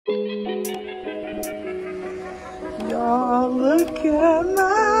Oh, look at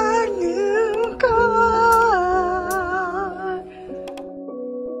my new car.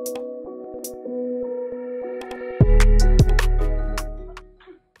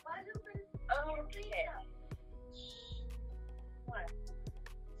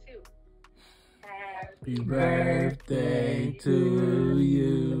 Happy birthday to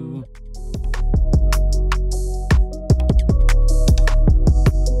you.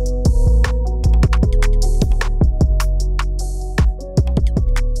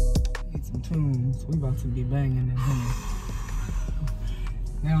 We about to be banging in here.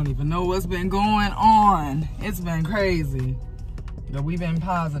 They don't even know what's been going on. It's been crazy. But we've been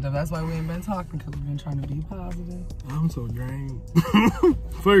positive. That's why we ain't been talking, because we've been trying to be positive. I'm so drained.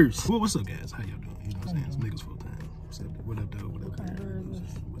 First, what's up, guys? How y'all doing? You know what I'm saying? Some niggas full time. What up, though? What up,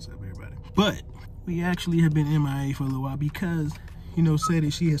 what's up, everybody? But we actually have been MIA for a little while because, you know, Sadie,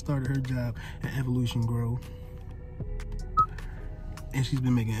 she has started her job at Evolution Grow. And she's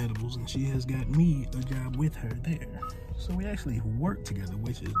been making edibles, and she has got me a job with her there. So we actually work together,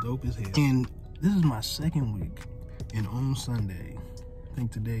 which is dope as hell. And this is my second week, and on Sunday, I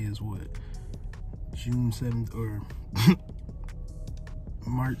think today is what, June 7th or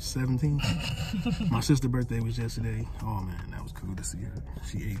March 17th? My sister's birthday was yesterday. Oh man, that was cool to see her.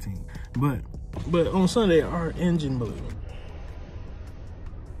 She 18. But on Sunday, our engine blew.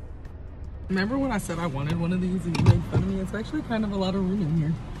 Remember when I said I wanted one of these and you made fun of me? It's actually kind of a lot of room in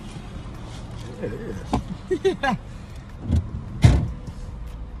here. Yeah, it is. Yeah.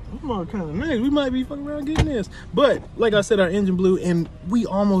 Kind of nice. We might be fucking around getting this. But, like I said, our engine blew and we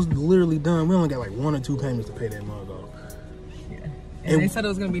almost literally done. We only got like 1 or 2 payments to pay that mug off. Yeah. And they said it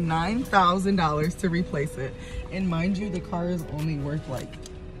was going to be $9,000 to replace it. And mind you, the car is only worth like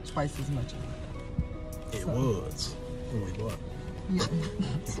twice as much. It was when we bought it. Yeah.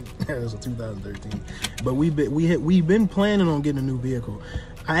 That was a 2013. But we've been planning on getting a new vehicle.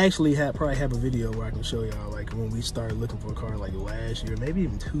 I actually probably have a video where I can show y'all like when we started looking for a car like last year, maybe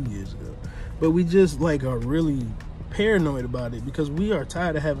even 2 years ago. But we just like are really paranoid about it because we are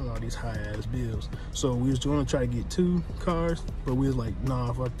tired of having all these high ass bills. So we was going to try to get 2 cars, but we was like,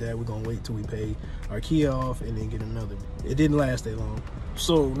 nah, fuck that. We're gonna wait till we pay our Kia off and then get another. It didn't last that long.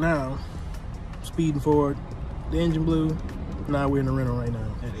 So now, speeding forward, the engine blew. Now we're in the rental right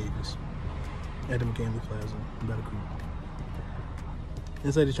now at Avis, at the McKinley Plaza, Battle Creek.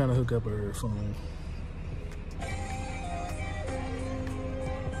 Instead of trying to hook up her phone.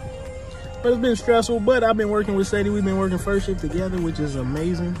 But it's been stressful, but I've been working with Sadie. We've been working first shift together, which is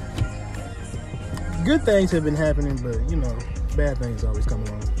amazing. Good things have been happening, but you know, bad things always come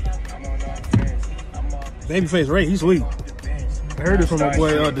along. Babyface Ray, he's sweet. I heard it from my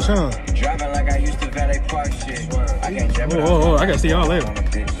boy Deshaun. Driving like I used to valet park shit. I can't jump oh, I gotta see y'all later.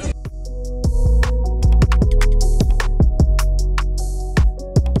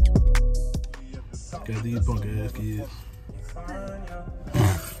 Got these punk ass kids.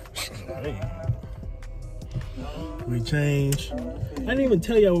 Hey. We changed. I didn't even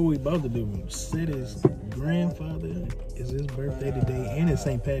tell y'all what we about to do. Said his grandfather is his birthday today, and it's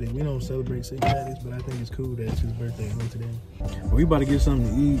St. Patty's. We don't celebrate St. Patty's, but I think it's cool that it's his birthday home today. We about to get something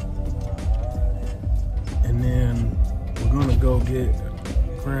to eat, and then we're gonna go get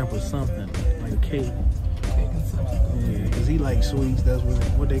Grandpa something like a cake. Yeah, cause he likes sweets. That's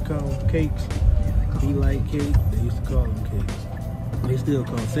what they call them, cakes. He like cake. They used to call them cakes. They still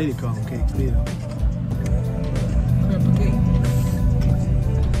call them. Say they call them cakes still. Grandpa cake.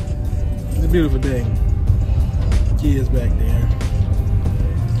 It's a beautiful day. Kids back there.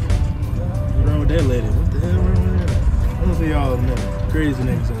 What's wrong with that lady? What the hell wrong with that? I'm gonna see y'all in a minute. Crazy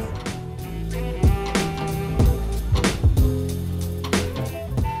niggas out.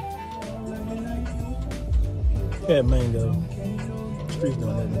 Cat mango. Streets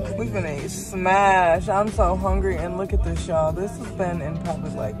don't have mango. We've been a smash. I'm so hungry, and look at this, y'all. This has been in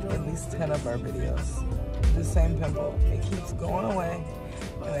probably like at least 10 of our videos. The same pimple. It keeps going away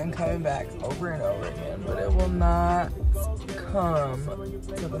and then coming back over and over again, but it will not come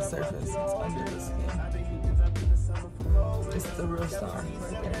to the surface. It's under the skin. It's the real star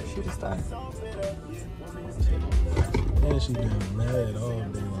right there. Shoot a star. And she been mad all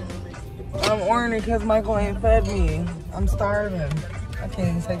day long. I'm ornery because Michael ain't fed me. I'm starving. I can't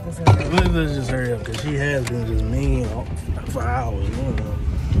even take this anymore. Let's just hurry up because she has been just mean for hours.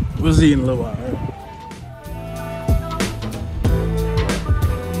 We'll see in a little while.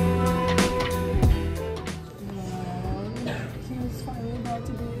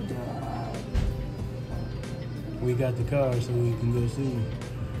 We got the car so we can go see him.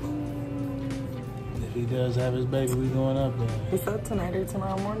 If he does have his baby, we going up there. He said tonight or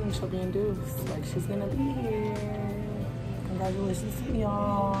tomorrow morning she'll be induced. Like, she's gonna be here. Congratulations to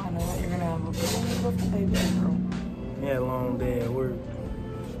y'all. I know that you're gonna have a beautiful baby girl. We had a long day at work.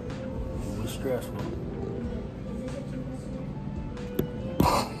 It was stressful.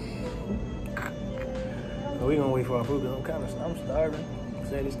 So we gonna wait for our food because I'm starving.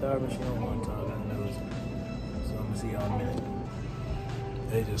 Sadie's starving. She don't want to talk. I know. So I'm gonna see y'all in a minute.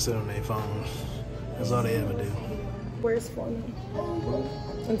 They just sit on their phones. That's all they ever do. Where's for me?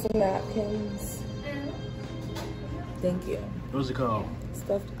 And some napkins. Thank you. What's it called?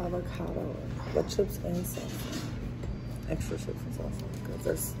 Stuffed avocado. But chips and salsa. Extra chips and salsa.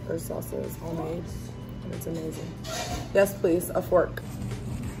 Because their salsa is homemade. And it's amazing. Yes, please. A fork.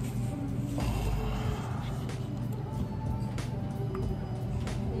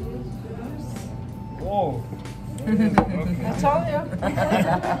 Whoa. I told you.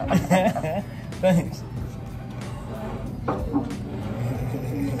 Thanks.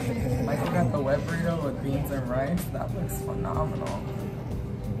 Like you got the wet burrito with beans and rice. That looks phenomenal.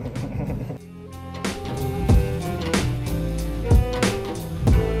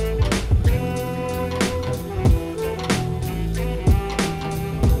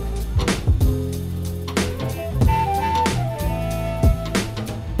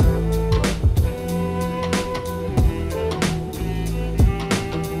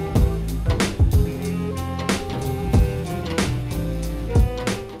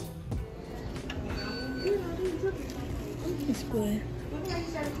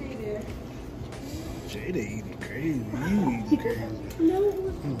 Jada eating crazy. You eating crazy. No.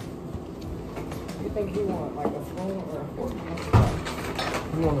 You think he want like a spoon or a fork?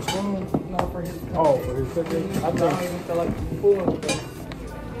 You want a spoon? No, for his cooking. Oh, for his cooking? I don't even feel like fooling with them.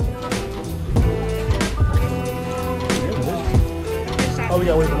 Oh, we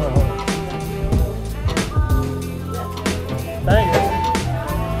gotta wait for one. Hold on. Thank you.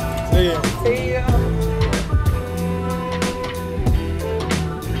 See ya. See ya.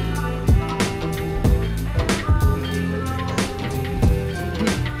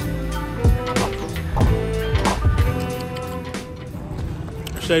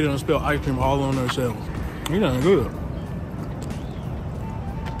 They done spill ice cream all on themselves. You done good.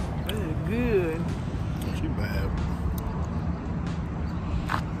 Good. She bad.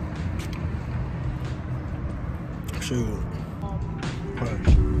 Shoot.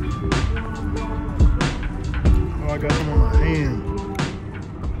 Hush. Oh, I got them on my hand.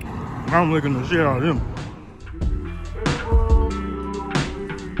 I'm licking the shit out of them.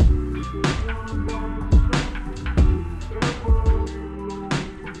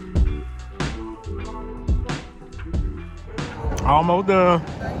 Almost done.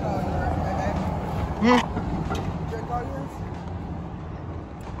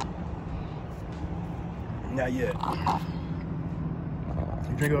 Not yet.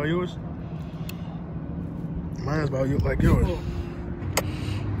 You drink all yours? Mine's about you like yours.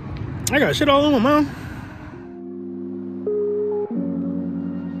 I got shit all over, man.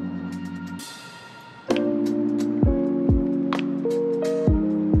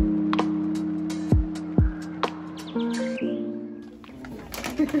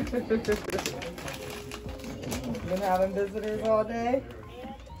 Been having visitors all day?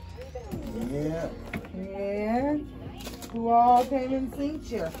 Yeah. Yeah. Who all came and seen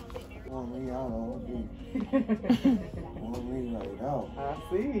you? Want me out all day. Want me right out. I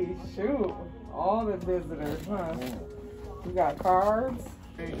see. Shoot. All the visitors, huh? Yeah. You got cards?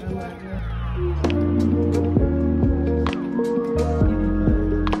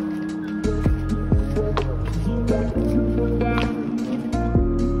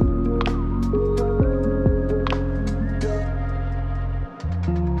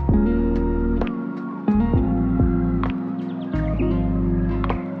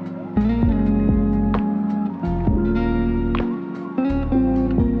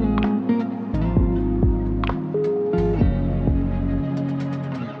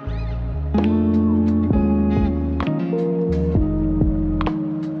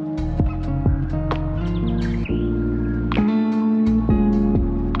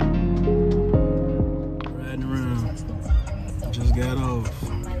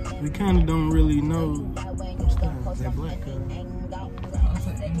 We kind of don't really know. What's that? Is that black?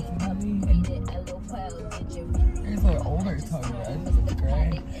 There's an older tug, right?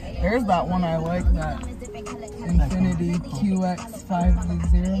 Gray. There's that one I like, that Infinity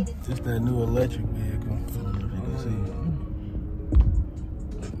QX560. Just that new electric vehicle. I don't know if you can see.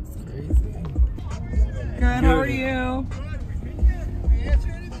 Crazy. Good, how are you?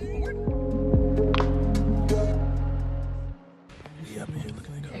 Yeah, I'm here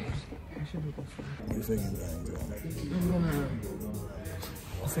looking at cars. You figuring that?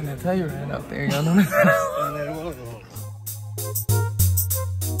 I was gonna tell you right out there, y'all know. Like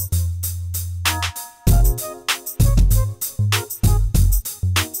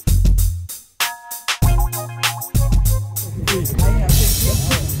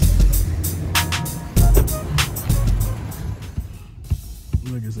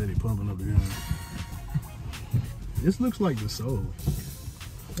I said, they pumping up the gun. This looks like the Soul.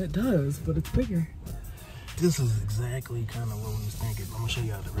 It does, but it's bigger. This is exactly kind of what we was thinking. I'm gonna show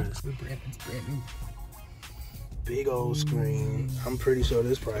y'all the rest. It's brand new. Big old screen. I'm pretty sure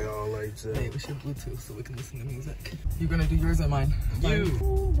this probably all lights up. Hey, we should Bluetooth so we can listen to music. You're gonna do yours or mine? You.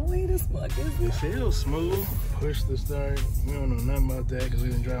 Oh boy, this mug is It feels smooth. Push the start. We don't know nothing about that because we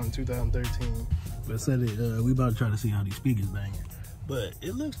didn't drive in 2013. But said it. We about to try to see how these speakers banging. But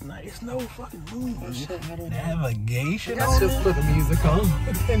it looks nice. No fucking movement. Navigation. Let's just put the music on.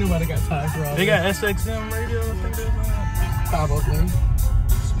 Ain't nobody got time for all They this. got SXM radio. I think that's Probably.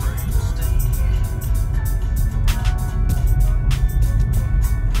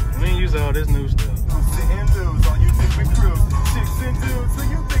 we ain't use all this new stuff.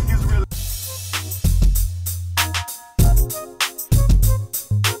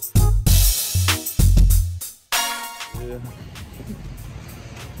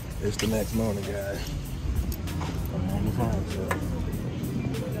 It's the next morning, guys. I'm on the phone, so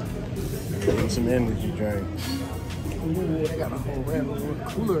getting some energy drinks. Ooh, they got a whole red little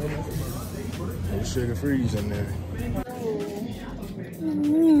cooler in there. There's sugar freeze in there.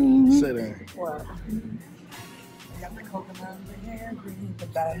 Sit down. What? I got the coconut in there, green,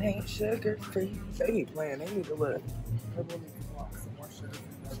 but that ain't sugar free. They need playing. They need to look. People need to want some more sugar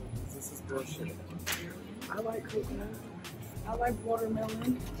free. This is bullshit. I like coconut. I like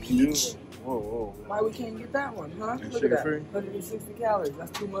watermelon, peach. Whoa, whoa. Why we can't get that one, huh? It's Look at that. sugar-free? 160 calories. That's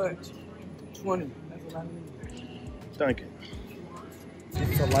too much. 20. That's what I need. Thank you.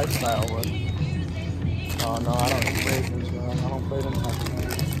 It's a lifestyle one. Oh no, I don't play this. I don't play them type of games.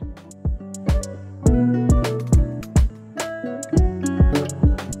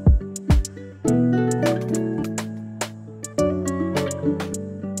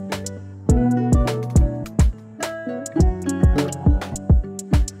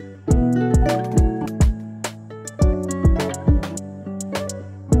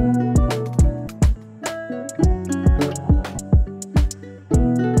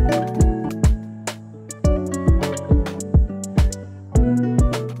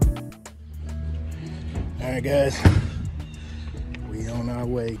 Alright guys, we on our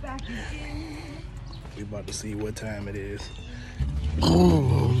way. We about to see what time it is.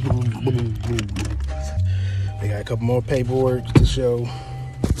 They got a couple more paperwork to show. And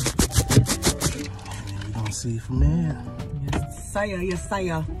we're gonna see from there. Yes, sire, yes,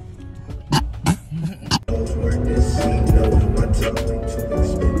 sire.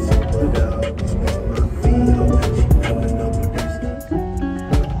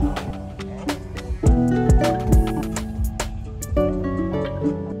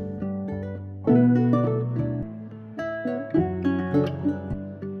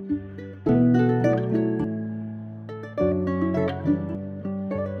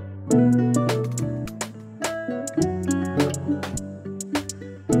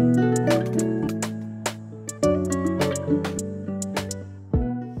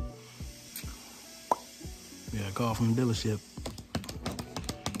 Yeah, a call from the dealership.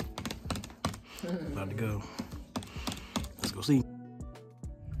 About to go. Let's go see.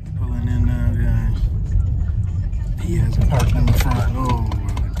 Pulling in now, guys. He has a park in the front. Oh my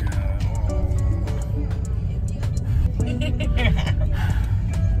god.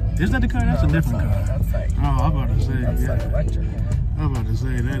 Oh. Is that the car? That's a different car. That's like, Oh, I'm about to say, that's like yeah. electric. I'm about to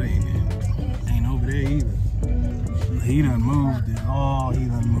say that ain't over there either. He done moved it. Oh, he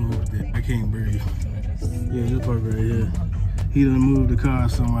done moved it. I can't breathe. Yeah, this part right here. He done moved the car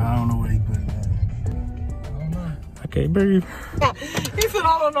somewhere. I don't know where he put it at. I don't know. I can't breathe. He said,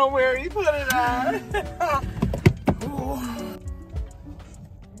 I don't know where he put it at.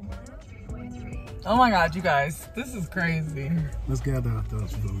 Oh my god, you guys, this is crazy. Let's gather our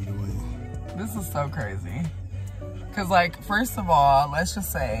thoughts before we go in. This is so crazy. Cause like, first of all, let's just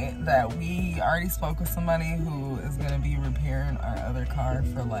say that we already spoke with somebody who is gonna be repairing our other car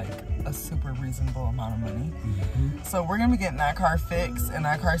for like a super reasonable amount of money. So we're gonna be getting that car fixed, and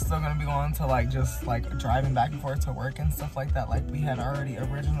that car's still gonna be going to like just like driving back and forth to work and stuff like that, like we had already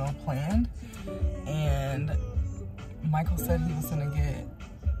originally planned. And Michael said he was gonna get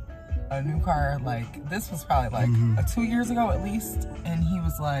a new car, like this was probably like 2 years ago at least, and he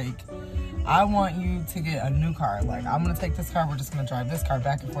was like, I want you to get a new car. Like, I'm gonna take this car, we're just gonna drive this car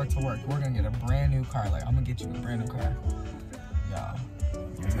back and forth to work. We're gonna get a brand new car. Like, I'm gonna get you a brand new car. Y'all.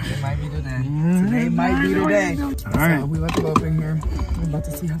 It might might be today. Today might be today. All right. So we about to go up in here. We're about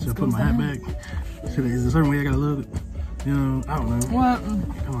to see how this Should I goes put my hat down. back? Is there a certain way I gotta look? You know, I don't know. What?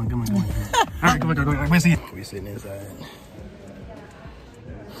 Come on. All right, come on. Let's see. We sitting inside.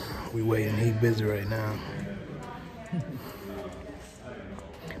 We waiting. He busy right now.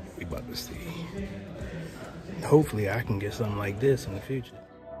 We about to see. Hopefully, I can get something like this in the future.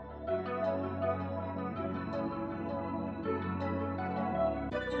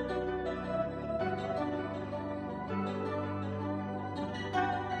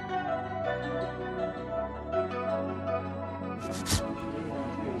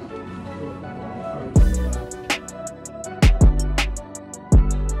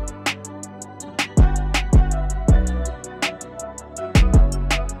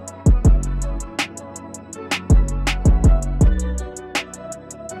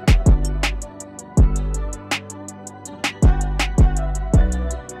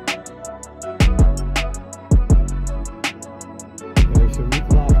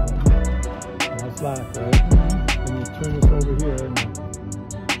 Slide, right? And you turn this over here. And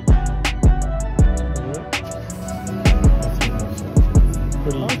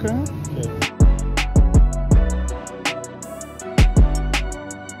pretty easy. Okay.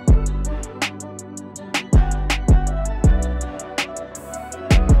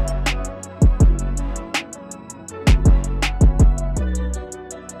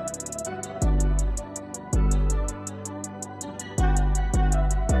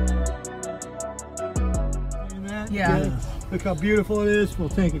 Yeah. Look how beautiful it is. We'll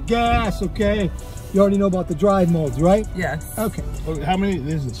take a gas, okay? You already know about the drive modes, right? Yes. Okay. How many?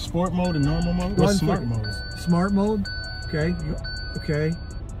 This is sport mode and normal mode? What's smart mode? Smart mode, okay. Okay.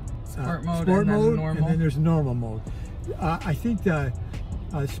 Sport mode, sport and then mode, normal. and then there's normal mode. I think the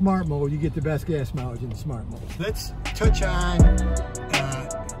smart mode, you get the best gas mileage in the smart mode. Let's touch on,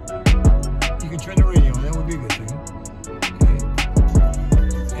 you can turn the radio on, that would be a good thing. Okay.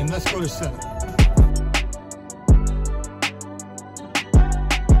 And let's go to setup.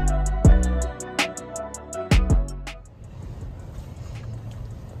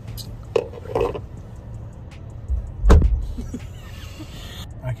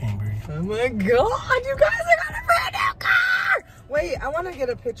 I can't breathe. Oh my god, you guys, I got a brand new car! Wait, I want to get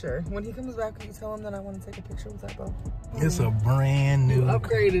a picture. When he comes back, can you tell him that I want to take a picture with that boat? It's a brand new. You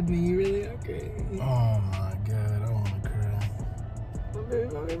upgraded me. You really upgraded me. Oh my god, I want to cry.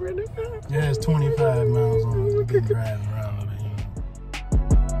 My brand new car. Yeah, it's 25 miles on it. Been driving around with it, you know.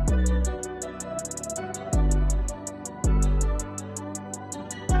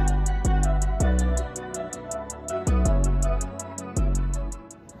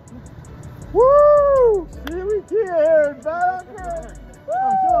 Woo! Here we go, Bowker!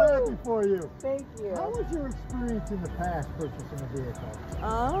 I'm so happy for you. Thank you. How was your experience in the past purchasing a vehicle?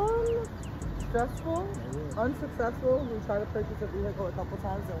 Stressful, unsuccessful. We tried to purchase a vehicle a couple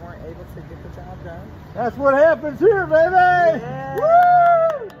times and weren't able to get the job done. That's what happens here, baby! Yeah. Woo!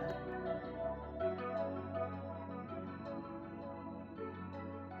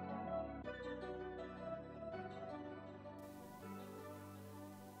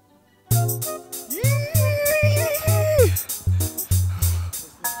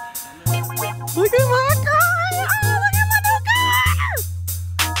 Look at my car! Oh, look at my new car!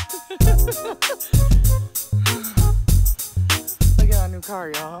 Look at our new car,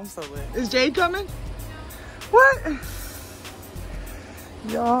 y'all. I'm so lit. Is Jade coming? What?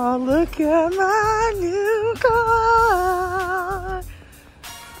 Y'all, look at my new car.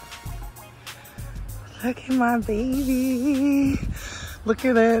 Look at my baby. Look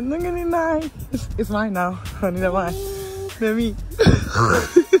at it. Look at it nice. It's mine now. Honey, that's mine. That's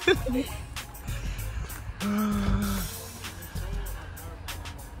me.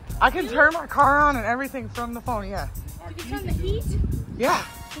 I can turn my car on and everything from the phone, yeah. Did you turn the heat? Yeah.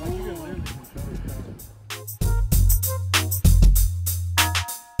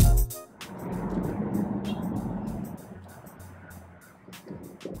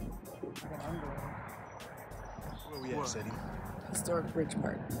 Where we at, City? Historic Bridge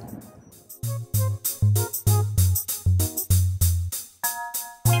Park.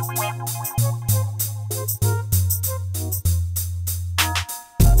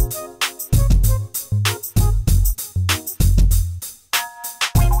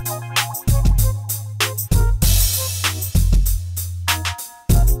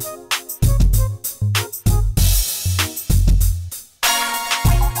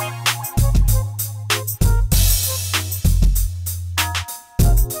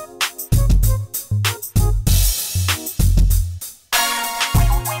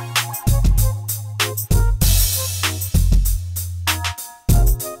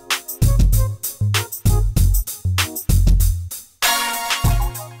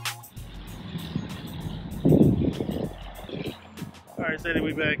 Said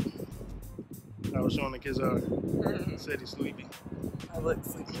we back. I was showing the kids out. Said he's sleepy. I look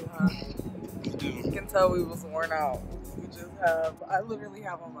sleepy, huh? You do. You can tell we was worn out. We just have, I literally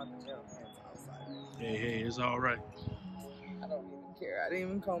have on my pajama pants outside. Hey, it's all right. I don't even care. I didn't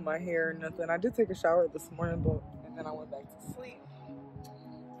even comb my hair or nothing. I did take a shower this morning, and then I went back to sleep.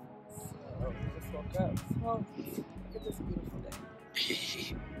 So I just woke up. So look at this beautiful day.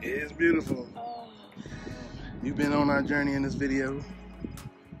 It's beautiful. Oh. You've been on our journey in this video.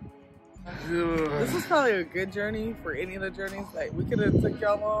 This is probably a good journey for any of the journeys. Like, we could have took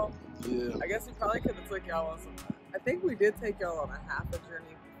y'all on. Yeah. I guess we probably could have took y'all on sometime. I think we did take y'all on a half a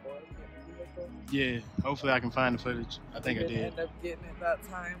journey before we get the vehicle. Yeah. Hopefully I can find the footage. I think I We did. didn't end up getting it that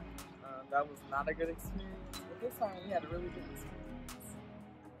time. That was not a good experience. But this time we had a really good experience.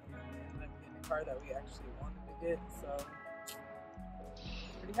 We ended up getting a car that we actually wanted to get. So,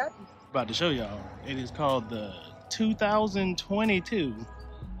 pretty happy. About to show y'all. It is called the 2022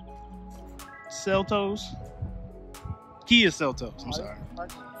 Seltos. Kia Seltos. I'm sorry.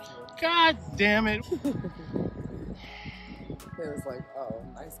 God damn it. It was like, oh,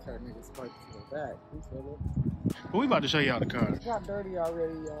 nice car niggas parked to the back. We feel it. But we about to show y'all the car. It got dirty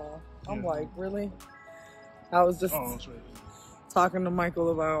already, y'all. I'm Yeah. like, really? I was just Oh, sweet. talking to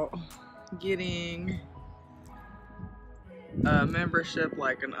Michael about getting a membership,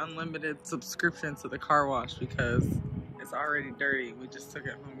 like an unlimited subscription to the car wash because it's already dirty. We just took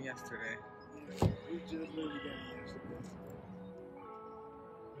it home yesterday. We just literally got it yesterday.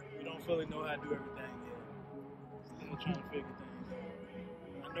 We don't fully know how to do everything yet. Still trying to figure things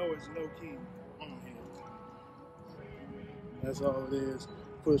out. I know it's low key on here. That's all it is.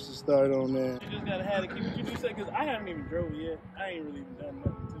 Push the start on there. You just gotta have it. Keep you say, because I haven't even drove yet. I ain't really even done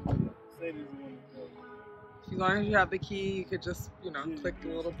nothing to it. Say this is one to go. As long as you have the key, you could just, you know, click the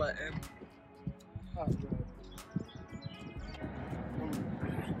little button. Hot drive.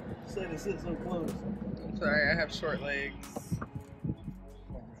 Say this is so close. I'm sorry, I have short legs.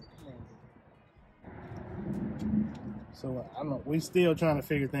 So I know we still trying to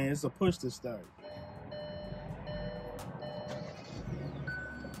figure things. It's a push to start.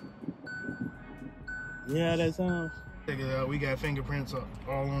 Yeah, that sounds. Check it out. We got fingerprints all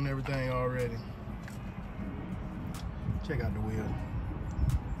on everything already. Check out the wheel.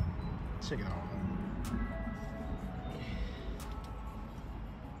 Check it out.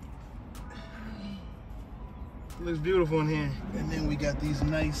 It looks beautiful in here. And then we got these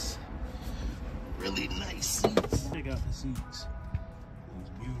nice, really nice seats. Check out the seats. It's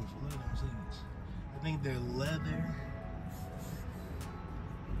beautiful. Look at them seats. I think they're leather.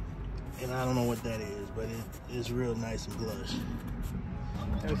 And I don't know what that is, but it's real nice and plush.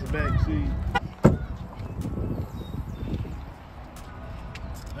 That's the back seat.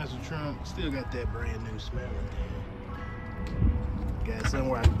 That's the trunk. Still got that brand new smell in there. Got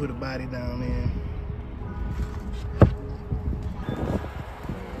somewhere I can put a body down in.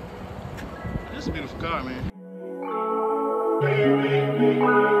 This is a beautiful car, man.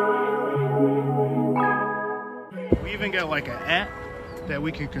 We even got like an app that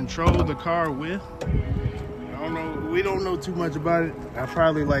we can control the car with. I don't know, we don't know too much about it. I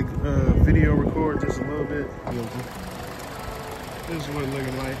probably like video record just a little bit. This is what it's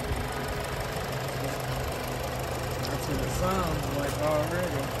looking like. That's what it sounds like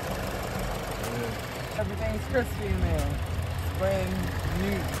already. Yeah. Everything's crispy in there. Brand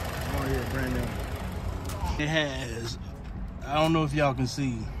new. Oh yeah, brand new. It has, I don't know if y'all can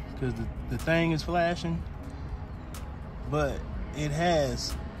see, because the thing is flashing, but it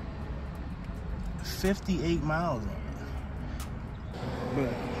has 58 miles on it.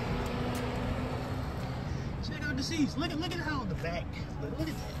 But check out the seats. Look at how the back. Look at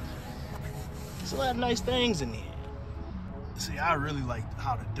that. There's a lot of nice things in here. See, I really like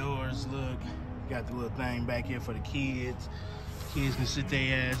how the doors look. Got the little thing back here for the kids. Kids can sit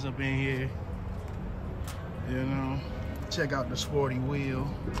their ass up in here. You know. Check out the sporty wheel.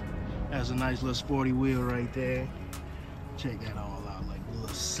 That's a nice little sporty wheel right there. Check that all out, like little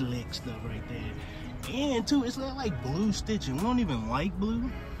slick stuff right there. And too, it's not like blue stitching. We don't even like blue,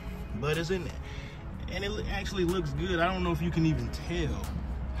 but it's in there. And it actually looks good. I don't know if you can even tell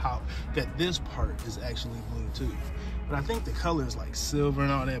how that this part is actually blue too. But I think the color is like silver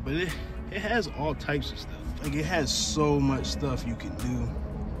and all that, but it has all types of stuff. Like it has so much stuff you can do.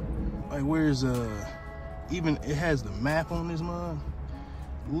 Like where's even it has the map on this mug.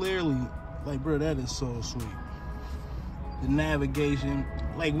 Literally, like bro, that is so sweet. The navigation,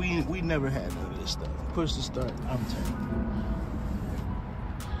 like we never had none of this stuff. Push to start, I'm telling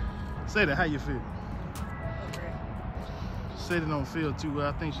you. Say that, how you feel? Okay. Said it don't feel too well.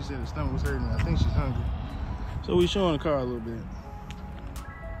 I think she said her stomach was hurting. I think she's hungry. So we showing the car a little bit.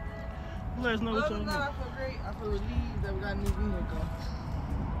 Let us know what Other y'all than that, I feel great. I feel relieved that we got a new vehicle.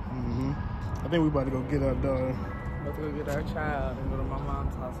 I think we about to go get our dog. About to go get our child and go to my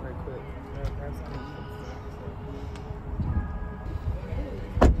mom's house right quick. Grab something to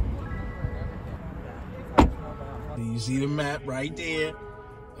eat. You see the map right there.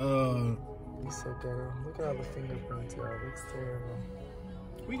 He's so ghetto. Look at all the fingerprints, y'all. It looks terrible.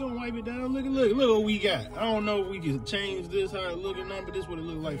 We gonna wipe it down. Look what we got. I don't know if we can change this how it look or not, but this is what it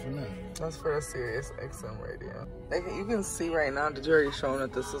look like for now. That's for a Sirius XM radio. You can see right now, the jury's showing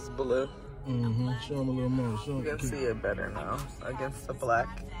that this is blue. Show them a little more. You can see it better now against the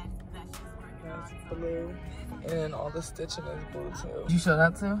black. That's blue. And all the stitching is blue too. Did you show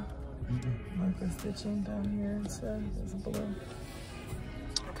that too? Like the stitching down here and stuff is blue.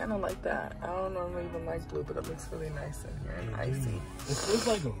 I kind of like that. I don't normally even like blue, but it looks really nice in here and icy. It feels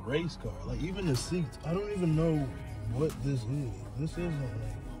like a race car. Like even the seats. I don't even know what this is. This isn't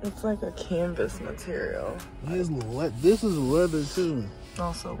like. It's like a canvas material. This is leather too.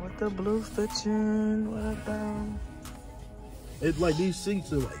 Also with the blue stitching, what about? It's like these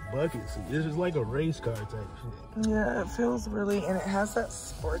seats are like bucket seats. This is like a race car type shit. Yeah, it feels really, and it has that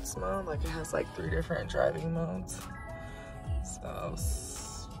sports mode. Like it has like 3 different driving modes. So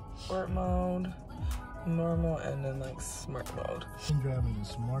sport mode, normal, and then like smart mode. I'm driving the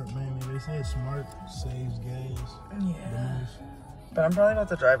smart, man. They say smart saves gas. Yeah. But I'm probably about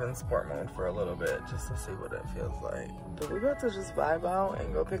to drive in sport mode for a little bit just to see what it feels like. But we about to just vibe out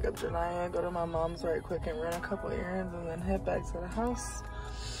and go pick up Janiyah, go to my mom's right quick and run a couple errands and then head back to the house.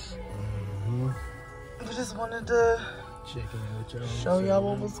 We just wanted to check in with y'all. Show y'all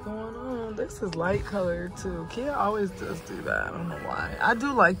what was going on. This is light colored too. Kia always does do that. I don't know why. I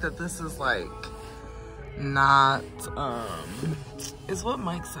do like that this is like not it's what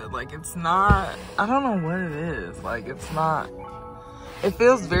Mike said. Like it's not, I don't know what it is. Like it's not, it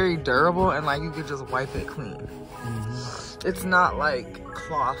feels very durable and like you could just wipe it clean. It's not like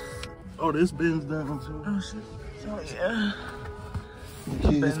cloth. Oh, this bends down too. Oh shit. Oh yeah.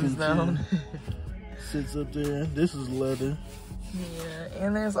 Bends down. Sits up there. This is leather. Yeah,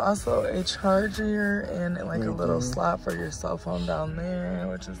 and there's also a charger and like a little slot for your cell phone down there,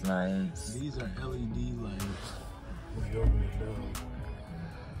 which is nice. These are LED lights when you open the door.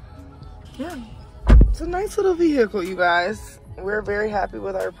 Yeah, it's a nice little vehicle, you guys. We're very happy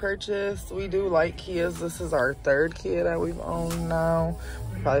with our purchase. We do like Kias. This is our 3rd Kia that we've owned now.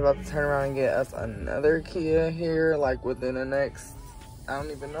 We're probably about to turn around and get us another Kia here, like within the next, I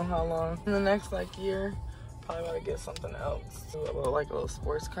don't even know how long. In the next like year, probably about to get something else. Like a little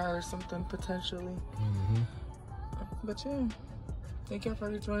sports car or something potentially. But yeah, thank y'all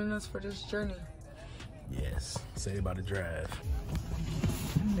for joining us for this journey. Yes, say about to drive.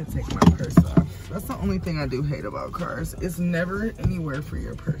 I'm gonna take my purse off. That's the only thing I do hate about cars. It's never anywhere for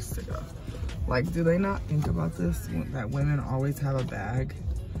your purse to go. Like, do they not think about this? That women always have a bag?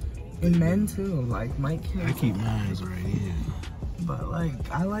 And men too. Like, Mike can't. I keep mine right here. But like,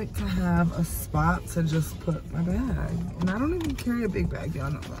 I like to have a spot to just put my bag. And I don't even carry a big bag,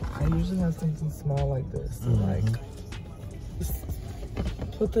 y'all know that. I usually have something small like this. So like, just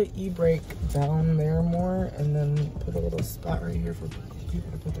put the e-brake down there more and then put a little spot right here for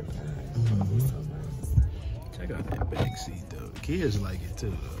people to put their bags. So nice. Check out that back seat though. Kids like it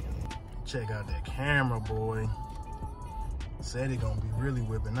too though. Check out that camera, boy. Said it gonna be really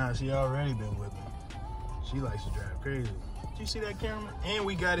whipping out. She already been whipping. She likes to drive crazy. Did you see that camera? And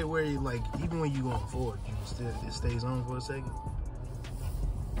we got it where you like, even when you going forward, you can still, it stays on for a second.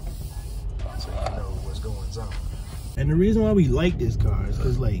 So you know what's going on. And the reason why we like this car is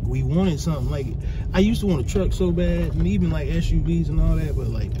because like we wanted something like, I used to want a truck so bad, and even like SUVs and all that, but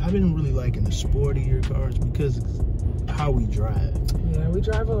like I've been really liking the sportier cars because of how we drive. Yeah, we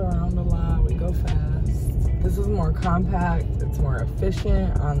drive around a lot, we go fast. This is more compact, it's more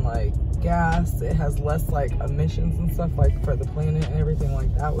efficient on like gas, it has less like emissions and stuff like for the planet and everything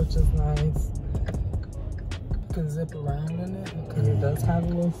like that, which is nice. You can zip around in it because it does have a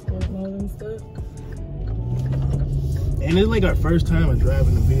little sport mode and stuff. And it's like our first time of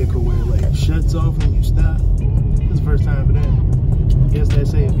driving a vehicle where it like shuts off when you stop. It's the first time for that. Guess that's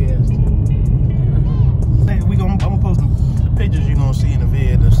safe, yes. Hey, I'm gonna post the pictures you're gonna see in the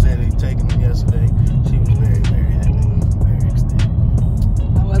video that said they taken them yesterday. She was very, very happy. Very ecstatic.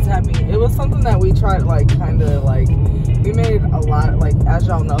 I was happy. It was something that we tried like kinda like, we made a lot, like as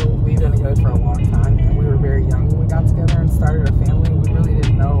y'all know, we've been together for a long time and we were very young when we got together and started a family. We really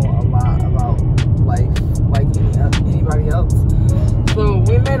didn't know a lot about life like anybody else. So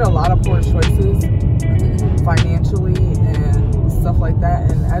we made a lot of poor choices financially and stuff like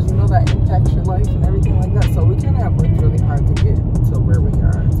that. And as you know, that impacts your life and everything like that. So we kind of have worked really hard to get to where we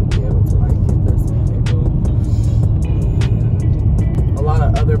are, to be able to like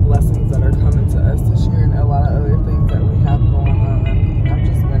other blessings that are coming to us this year and a lot of other things that we have going on. And I've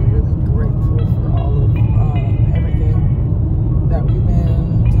just been really grateful for all of everything that we've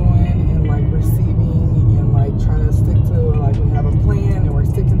been doing and like receiving and like trying to stick to, like we have a plan and we're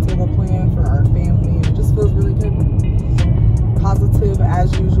sticking to the plan for our family, and it just feels really good. Positive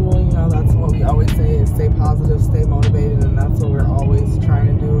as usual, you know, that's what we always say is stay positive, stay motivated, and that's what we're always trying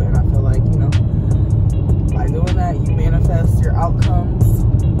to do. And I feel like, you know, by doing that, you manifest your outcomes.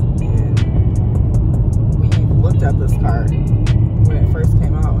 And we looked at this car when it first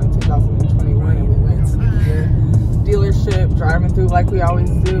came out in 2021, and we went to the dealership, driving through like we always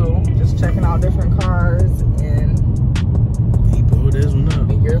do, just checking out different cars, and he pulled this one up.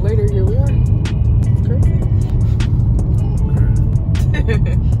 A year later, here we are. It's crazy.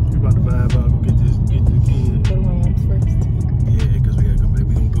 You about to vibe out, get the kid. Go to my mom's first. Yeah, because we gotta come back.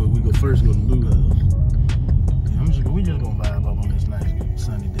 We go first go to Lou house. Yeah, we just gonna vibe up on this nice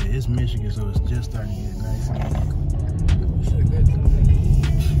sunny day. It's Michigan, so it's just starting to get nice again. We should have got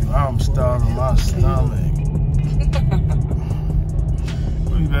something. I'm starving my stomach.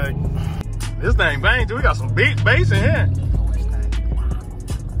 We'll be back. This thing bang too. We got some big bass in here.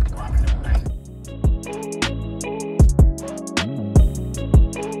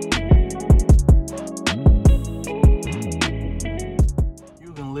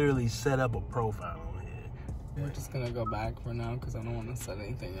 Set up a profile on here. We're just gonna go back for now because I don't want to set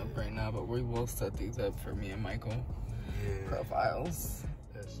anything up right now, but we will set these up for me and Michael. Yeah. Profiles.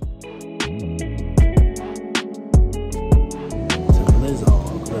 Yes. To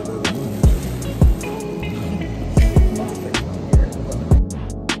Lizzo.